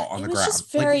fluff ball on the ground?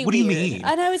 Just very like, what weird. Do you mean?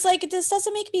 And I was like, this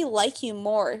doesn't make me like you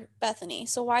more, Bethany.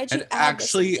 So why'd you add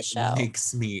this to the show? It actually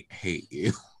makes me hate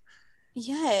you.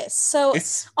 Yes. So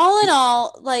all in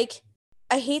all, like,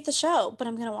 I hate the show, but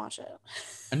I'm gonna watch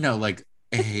it. No, like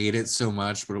I hate it so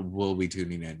much, but we'll be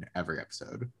tuning in every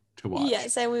episode to watch.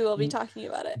 Yes, and we will be talking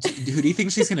about it. Who do you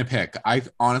think she's gonna pick? I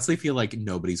honestly feel like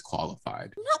nobody's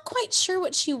qualified. I'm not quite sure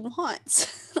what she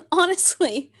wants.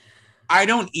 Honestly, I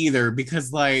don't either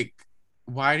because like,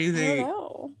 why do they?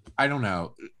 I don't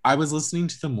know. I was listening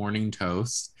to the Morning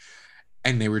Toast,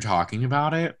 and they were talking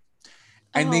about it,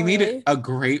 and they made it a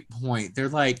great point. They're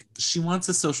like, she wants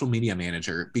a social media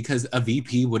manager because a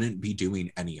VP wouldn't be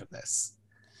doing any of this.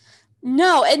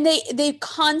 No, and they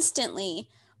constantly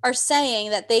are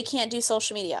saying that they can't do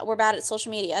social media. We're bad at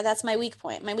social media. That's my weak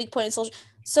point. My weak point is social.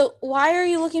 So why are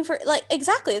you looking for, like,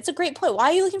 exactly, it's a great point. Why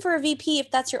are you looking for a VP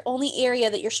if that's your only area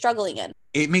that you're struggling in?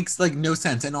 It makes like no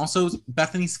sense. And also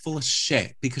Bethany's full of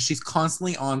shit because she's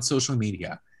constantly on social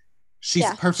media. She's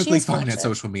perfectly fine at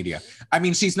social media. I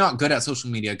mean, she's not good at social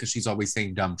media because she's always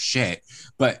saying dumb shit,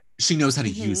 but she knows how to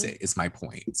use it is my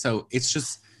point. So it's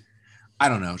just, I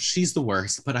don't know. She's the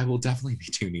worst, but I will definitely be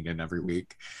tuning in every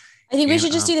week. I think we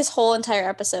should just do this whole entire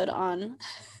episode on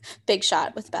Big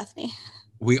Shot with Bethany.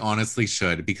 We honestly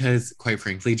should, because quite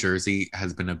frankly, Jersey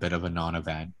has been a bit of a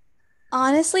non-event.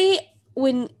 Honestly,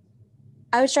 when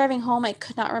I was driving home, I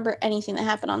could not remember anything that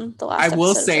happened on the last episode. I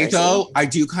will say, though, I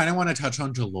do kind of want to touch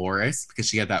on Dolores because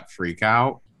she had that freak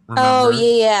out. Remember? Oh,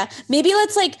 yeah. Maybe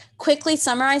let's like quickly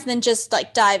summarize and then just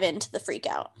like dive into the freak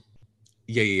out.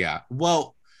 Yeah.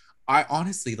 Well, I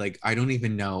honestly, like, I don't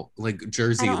even know, like,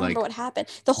 Jersey, I don't remember what happened.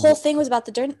 The whole thing was about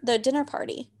the dinner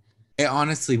party. It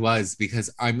honestly was, because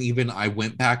I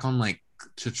went back on, like,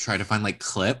 to try to find, like,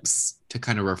 clips to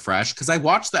kind of refresh, because I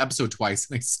watched the episode twice,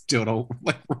 and I still don't,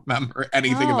 like, remember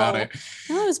anything about it.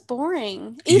 No, it was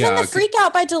boring. Even the freak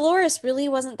out by Dolores really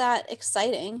wasn't that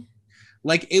exciting.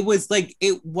 Like, it was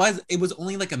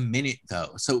only, like, a minute,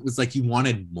 though, so it was, like, you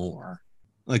wanted more.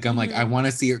 Like, I'm like, I want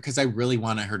to see her, because I really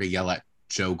wanted her to yell at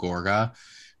Joe Gorga,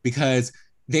 because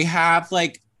they have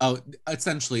like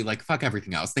essentially like fuck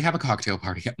everything else. They have a cocktail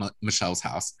party at Michelle's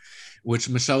house, which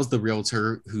Michelle's the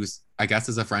realtor who's I guess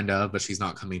is a friend of, but she's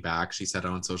not coming back. She said it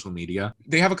on social media.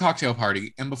 They have a cocktail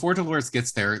party, and before Dolores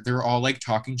gets there, they're all like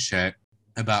talking shit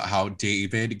about how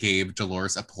David gave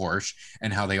Dolores a Porsche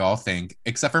and how they all think,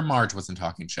 except for Marge wasn't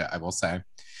talking shit, I will say.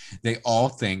 They all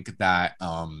think that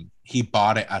he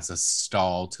bought it as a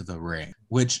stall to the ring,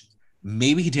 which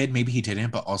maybe he did, maybe he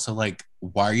didn't, but also like,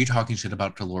 why are you talking shit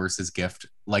about Dolores's gift?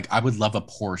 Like, I would love a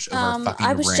Porsche over a fucking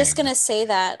I was just ring. gonna say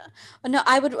that. No,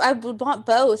 I would want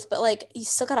both, but like you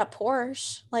still got a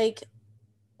Porsche. Like,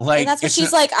 and Like, that's what it's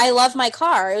she's not, like, I love my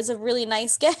car. It was a really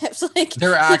nice gift. Like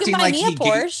they're he can acting buy like me a he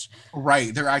gave, Porsche.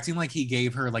 right, they're acting like he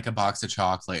gave her like a box of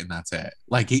chocolate and that's it.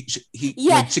 Like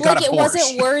Yeah, like she got like a it wasn't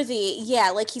Porsche. worthy. Yeah,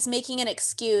 like he's making an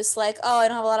excuse, like, oh, I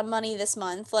don't have a lot of money this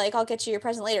month. Like, I'll get you your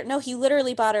present later. No, he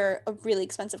literally bought her a really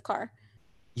expensive car.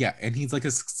 Yeah, and he's like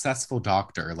a successful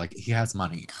doctor. Like he has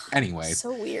money. Anyways,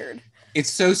 So weird. it's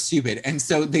so stupid. And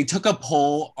so they took a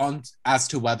poll on as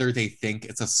to whether they think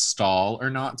it's a stall or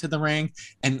not to the ring.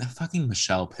 And fucking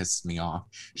Michelle pissed me off.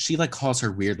 She like calls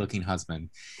her weird looking husband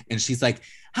and she's like,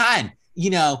 "Hon,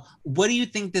 what do you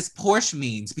think this Porsche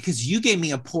means? Because you gave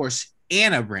me a Porsche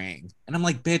and a ring." And I'm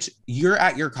like, "Bitch, you're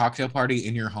at your cocktail party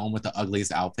in your home with the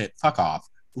ugliest outfit. Fuck off.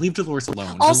 Leave Dolores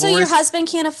alone." Also, your Dolores, husband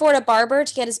can't afford a barber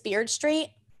to get his beard straight.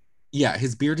 yeah,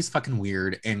 his beard is fucking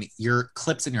weird, and your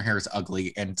clips in your hair is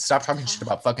ugly. And stop talking shit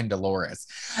about fucking Dolores.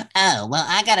 Oh well,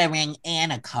 I got a ring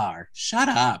and a car. Shut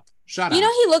up. Shut You know,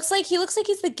 up. he looks like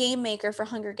he's the game maker for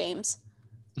Hunger Games.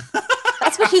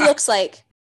 That's what he looks like.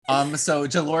 So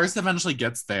Dolores eventually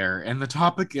gets there, and the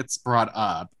topic gets brought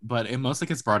up, but it mostly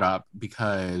gets brought up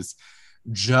because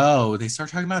they start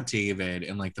talking about David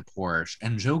and like the Porsche,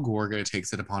 and Joe Gorga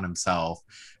takes it upon himself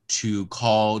to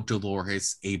call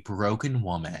Dolores a broken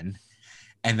woman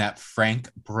and that Frank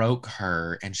broke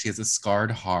her and she has a scarred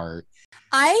heart.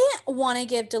 I want to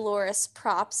give Dolores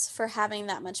props for having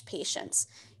that much patience.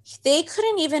 They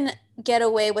couldn't even get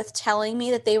away with telling me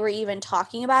that they were even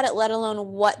talking about it, let alone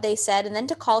what they said. And then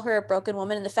to call her a broken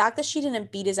woman, and the fact that she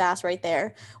didn't beat his ass right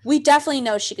there, we definitely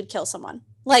know she could kill someone.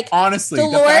 Like, Honestly, the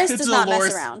fact Dolores that does not mess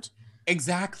Dolores, around.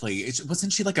 exactly,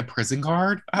 wasn't she like a prison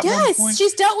guard at one Yes, point?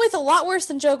 she's dealt with a lot worse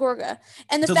than Joe Gorga.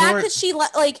 And the fact that Dolores, she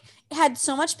had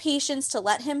so much patience to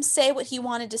let him say what he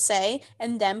wanted to say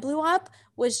and then blew up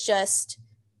was just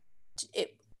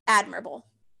admirable.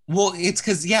 well, it's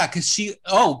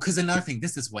because another thing,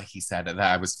 this is what he said that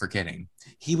I was forgetting.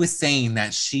 He was saying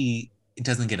that she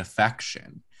doesn't get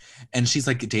affection. And she's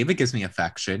like, David gives me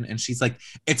affection. And she's like,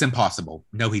 it's impossible.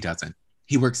 No, he doesn't.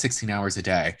 He works 16 hours a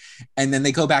day. And then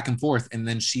they go back and forth. And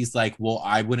then she's like, well,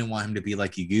 I wouldn't want him to be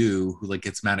like you, who like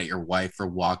gets mad at your wife for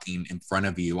walking in front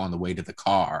of you on the way to the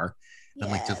car. And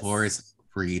I'm like, Yes. Dolores,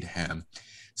 read him.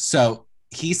 So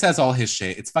he says all his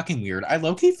shit. It's fucking weird. I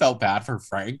low-key felt bad for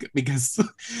Frank because Oh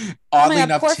my oddly God,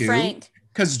 enough, poor too, Frank.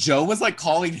 because Joe was like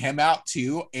calling him out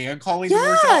too and calling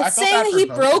Dolores out. Yeah, I felt saying bad that for he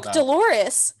both of broke them.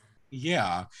 Dolores.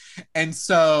 Yeah. And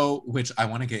so, which I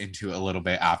want to get into a little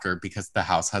bit after because the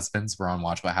house husbands were on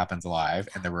Watch What Happens Live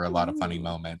and there were a lot of funny Ooh.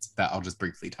 moments that I'll just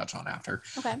briefly touch on after.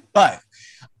 Okay. But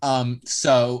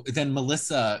so then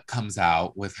Melissa comes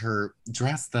out with her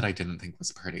dress that I didn't think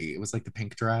was pretty. It was like the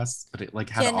pink dress, but it like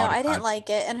had Yeah, no, odd I didn't cuts. like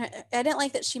it, and I didn't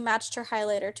like that she matched her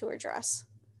highlighter to her dress.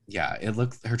 Yeah,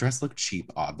 her dress looked cheap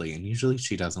oddly, and usually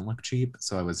she doesn't look cheap,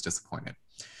 so I was disappointed.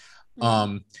 Mm.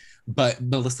 Um, but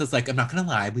Melissa's like, I'm not gonna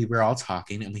lie, we were all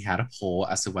talking and we had a poll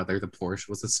as to whether the Porsche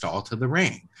was a stall to the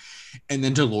ring. And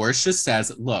then Dolores just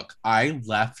says, look, I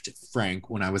left Frank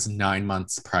when I was 9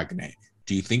 months pregnant.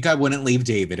 Do you think I wouldn't leave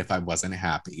David if I wasn't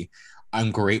happy?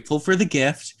 I'm grateful for the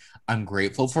gift. I'm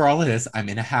grateful for all of this. I'm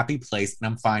in a happy place and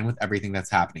I'm fine with everything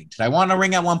that's happening. Did I want a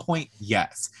ring at one point?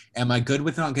 Yes. Am I good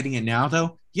with not getting it now,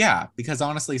 though? Yeah, because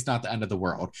honestly, it's not the end of the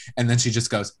world. And then she just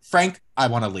goes, Frank, I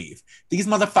want to leave. These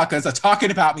motherfuckers are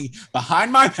talking about me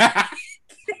behind my back.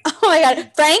 Oh my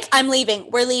God, Frank, I'm leaving.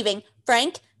 We're leaving.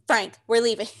 Frank, we're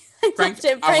leaving. I Frank, loved it.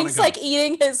 I want Frank's to go. like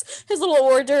eating his little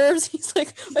hors d'oeuvres. He's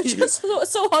like, I'm just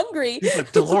so hungry. He's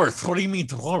like, Dolores, what do you mean,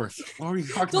 Dolores? What are you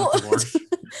talking about, Dolores?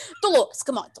 Dolores,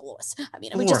 come on, Dolores. I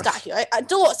mean, we just got here.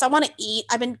 Dolores, I want to eat.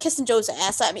 I've been kissing Joe's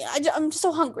ass. I mean, I'm just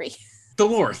so hungry.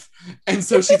 Dolores. And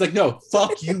so she's like, no,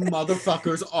 fuck you,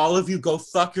 motherfuckers. All of you go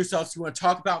fuck yourselves. You want to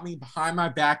talk about me behind my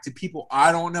back to people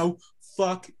I don't know?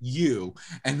 Fuck you.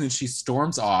 And then she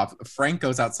storms off. Frank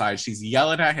goes outside. She's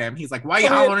yelling at him. He's like, why are you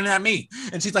hollering at me?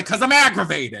 And she's like, because I'm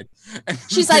aggravated. And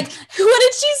she's like, what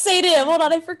did she say to him? Hold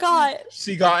on, I forgot.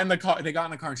 She got in the car. They got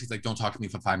in the car and she's like, don't talk to me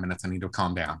for 5 minutes. I need to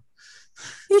calm down.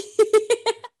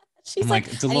 She's I'm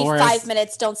like, Dolores, I need 5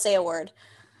 minutes. Don't say a word.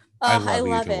 I I love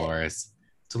love you, Dolores.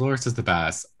 Dolores is the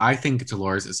best. I think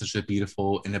Dolores is such a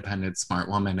beautiful, independent, smart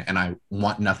woman, and I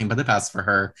want nothing but the best for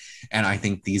her. And I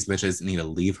think these bitches need to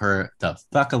leave her the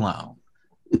fuck alone.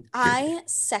 I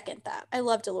second that. I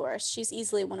love Dolores. She's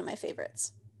easily one of my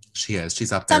favorites. She is.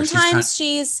 She's up there. Sometimes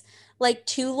she's like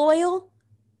too loyal,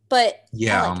 but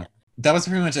yeah. I like it. that was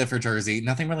pretty much it for Jersey.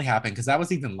 Nothing really happened because that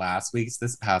was even last week's.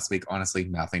 This past week, honestly,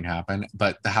 nothing happened.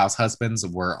 But the House Husbands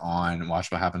were on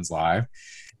Watch What Happens Live,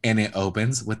 and it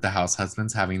opens with the House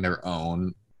Husbands having their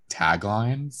own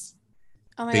taglines.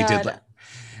 Oh my They God. did,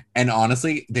 and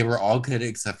honestly, they were all good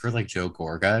except for like Joe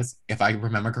Gorga's. If I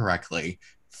remember correctly,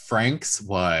 Frank's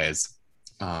was,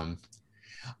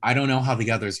 I don't know how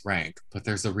the others rank, but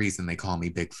there's a reason they call me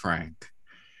Big Frank.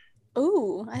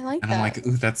 Ooh, I like And that. I'm like,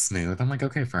 ooh, that's smooth. I'm like,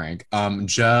 okay, Frank.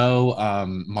 Joe,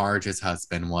 Marge's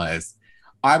husband was,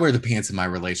 I wear the pants in my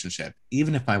relationship,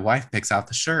 even if my wife picks out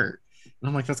the shirt. And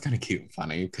I'm like, that's kind of cute and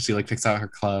funny because she like picks out her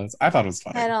clothes. I thought it was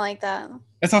funny. I don't like that.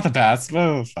 It's not the best, but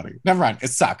it was funny. Never mind. It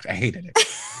sucked. I hated it.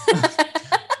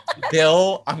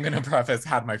 Bill, I'm going to preface,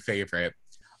 had my favorite.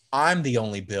 I'm the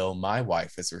only bill my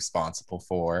wife is responsible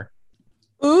for.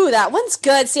 Ooh, that one's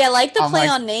good. See, I like the I'm play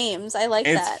like, on names. I like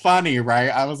It's that. funny, right?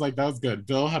 I was like, that was good.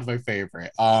 Bill had my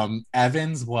favorite.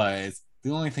 Evans was,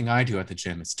 the only thing I do at the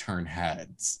gym is turn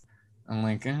heads. I'm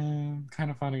like,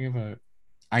 kind of funny, but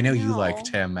I know you No. liked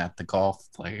him at the golf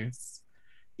place.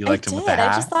 You liked him with the I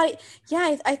hat. just thought,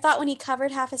 I thought when he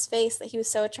covered half his face that he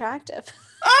was so attractive.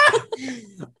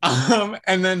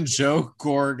 And then Joe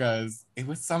Gorga's, it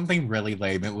was something really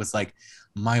lame. It was like,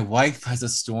 my wife has a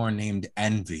store named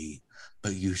Envy,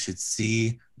 but you should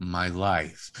see my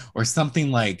life. Or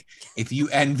something like, if you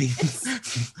envy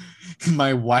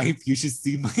my wife, you should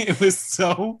see my... It was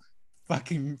so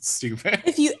fucking stupid.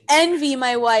 If you envy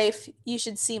my wife, you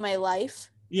should see my life.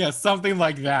 Yeah, something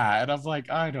like that. And I'm like,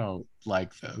 I don't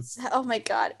like this. Oh my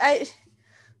God.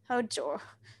 George.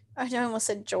 I almost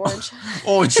said George.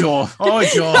 Oh, George. Oh,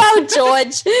 George. Oh,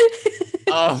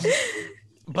 George.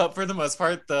 But for the most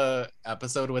part, the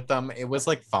episode with them, it was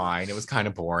like fine. It was kind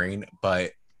of boring.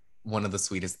 But one of the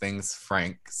sweetest things,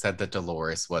 Frank said that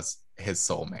Dolores was his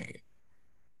soulmate.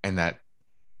 And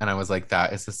I was like,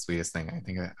 that is the sweetest thing I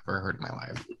think I've ever heard in my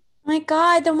life. Oh my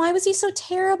God. Then why was he so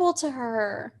terrible to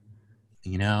her?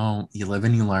 You know, you live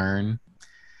and you learn.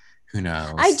 Who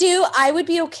knows? I would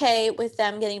be okay with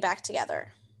them getting back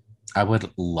together. I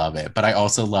would love it. But I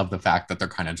also love the fact that they're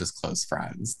kind of just close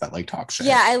friends that like talk shit.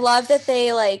 Yeah, I love that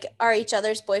they like are each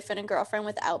other's boyfriend and girlfriend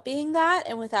without being that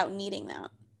and without needing that.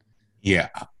 Yeah.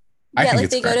 I think like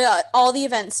it's they great. go to all the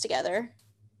events together.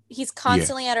 He's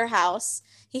constantly at her house.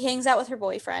 He hangs out with her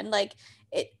boyfriend. Like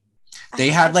it. They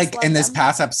I had just like in love this them.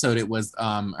 past episode, it was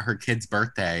her kid's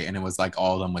birthday, and it was like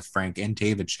all of them with Frank, and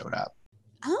David showed up.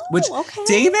 Oh, Which okay.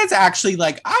 David's actually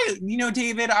like,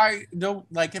 David, I don't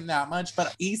like him that much,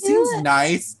 but he seems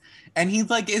nice, and he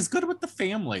like is good with the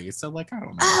family. So like, I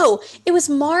don't know. Oh, it was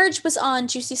Marge was on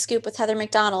Juicy Scoop with Heather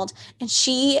McDonald, and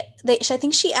I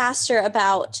think she asked her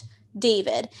about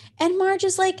David, and Marge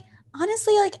is like,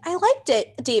 honestly, like I liked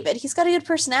it, David. He's got a good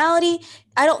personality.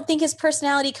 I don't think his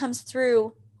personality comes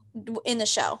through in the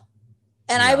show.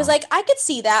 And I was like, I could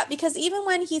see that because even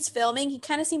when he's filming, he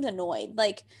kind of seems annoyed.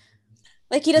 Like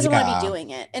he doesn't want to be doing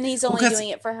it. And he's only doing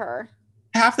it for her.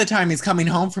 Half the time he's coming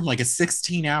home from like a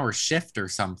 16-hour shift or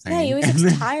something. Yeah, he always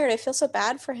looks tired. I feel so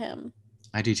bad for him.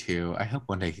 I do too. I hope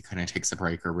one day he kind of takes a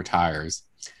break or retires.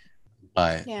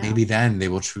 But maybe then they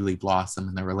will truly blossom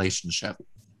in their relationship.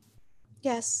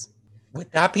 Yes. With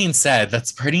that being said,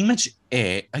 that's pretty much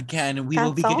it. Again, we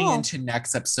will be getting into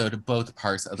next episode of both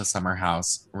parts of the Summer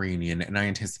House reunion, and I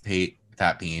anticipate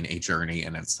that being a journey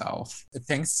in itself.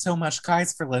 Thanks so much,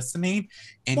 guys, for listening.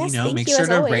 And, make sure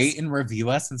to rate and review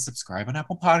us and subscribe on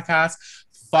Apple Podcasts.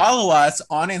 Follow us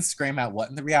on Instagram at What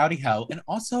in the Reality Hell, and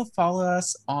also follow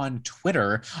us on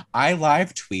Twitter. I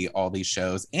live tweet all these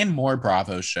shows and more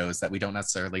Bravo shows that we don't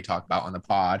necessarily talk about on the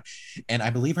pod. And I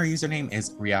believe our username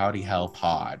is Reality Hell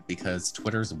Pod because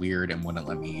Twitter's weird and wouldn't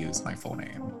let me use my full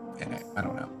name in it. I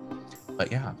don't know. But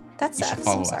yeah. That sucks.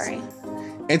 I'm sorry.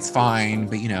 It's fine,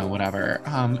 but whatever.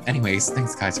 Anyways,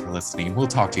 thanks guys for listening. We'll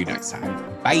talk to you next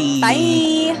time. Bye.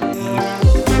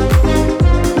 Bye.